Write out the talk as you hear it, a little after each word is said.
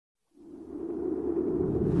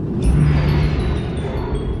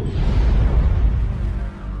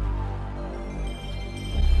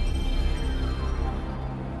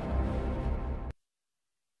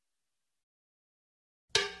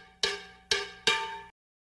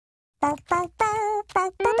Hey,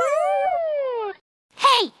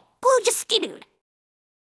 Blue just skidooed.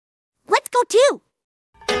 Let's go too.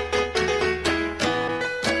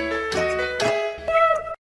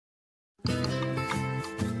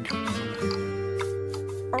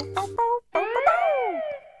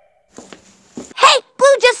 Hey,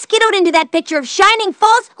 Blue just skidooed into that picture of Shining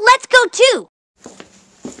Falls. Let's go too.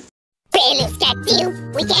 Fearless can't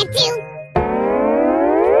do, we can't do.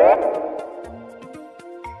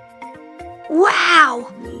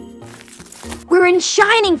 Wow! We're in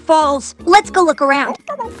Shining Falls. Let's go look around.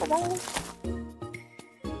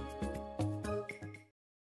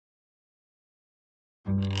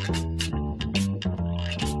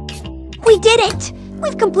 We did it!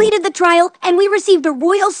 We've completed the trial, and we received a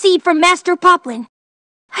royal seed from Master Poplin.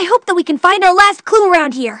 I hope that we can find our last clue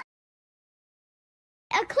around here.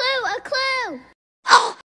 A clue, a clue!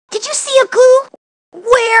 Oh, did you see a clue?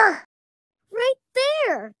 Where? Right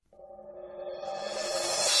there.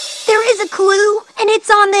 There is a clue, and it's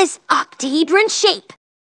on this octahedron shape.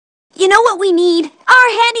 You know what we need? Our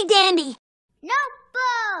handy-dandy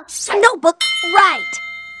Notebook! notebook, right.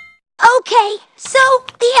 Okay, so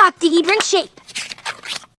the octahedron shape.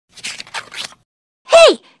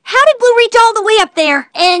 Hey, how did Blue reach all the way up there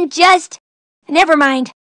and just... Never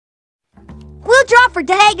mind. We'll draw for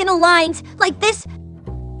diagonal lines like this,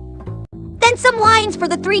 then some lines for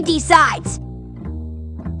the 3D sides.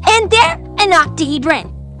 And there, an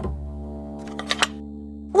octahedron.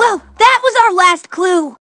 Well, that was our last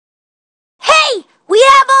clue. Hey, we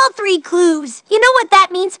have all 3 clues. You know what that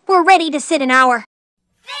means? We're ready to sit an hour.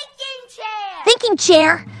 Thinking chair! Thinking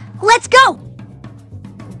chair. Let's go.